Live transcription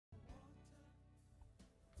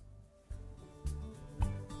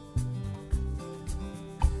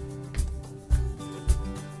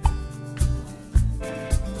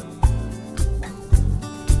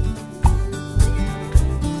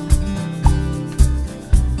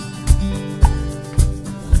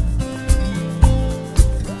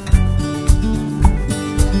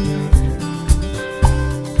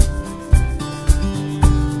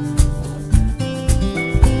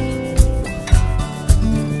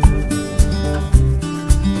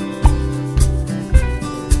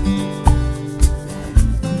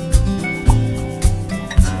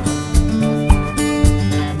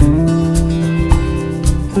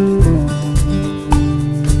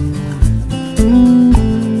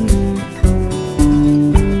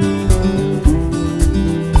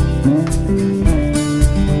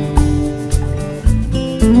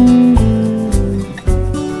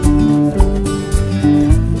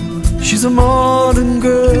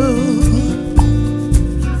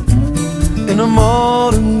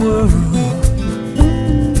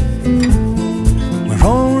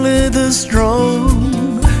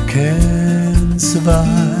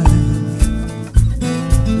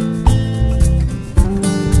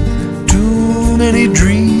many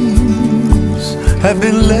dreams have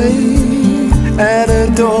been laid at her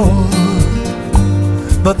door,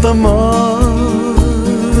 but the modern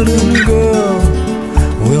girl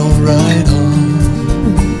will ride on.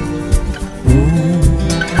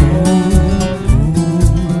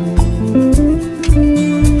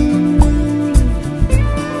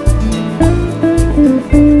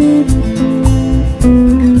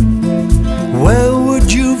 Where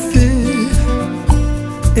would you fit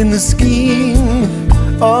in the scheme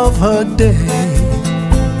of her day?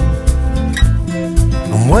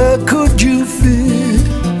 And where could you fit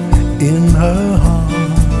in her heart?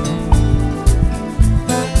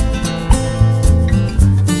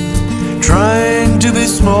 Trying to be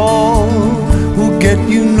small will get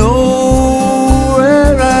you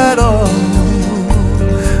nowhere at all,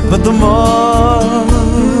 but the modern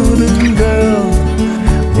girl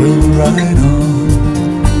will ride on.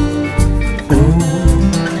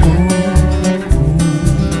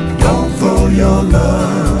 Your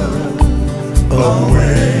love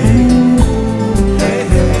away. Hey,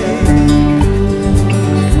 hey.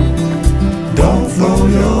 Don't throw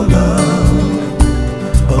your love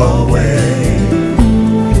away.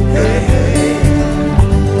 Hey, hey.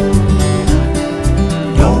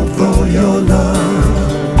 Don't throw your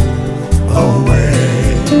love away.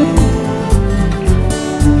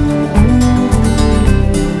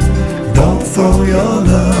 Don't throw your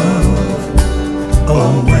love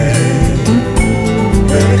away.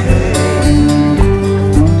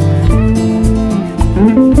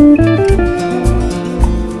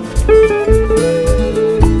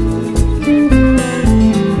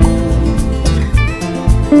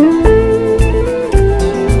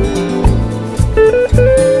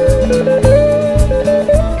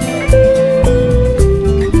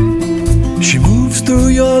 She moves through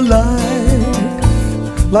your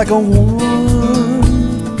life like a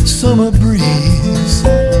warm summer breeze,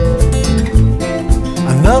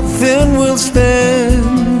 and nothing will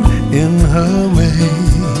stand in her way.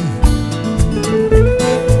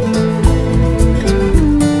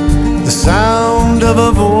 The sound of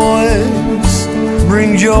her voice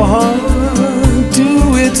brings your heart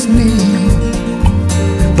to its knees,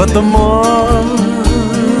 but the modern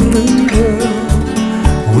girl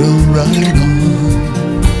will ride on.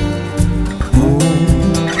 Oh,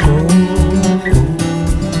 oh, oh.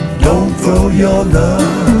 Don't throw your love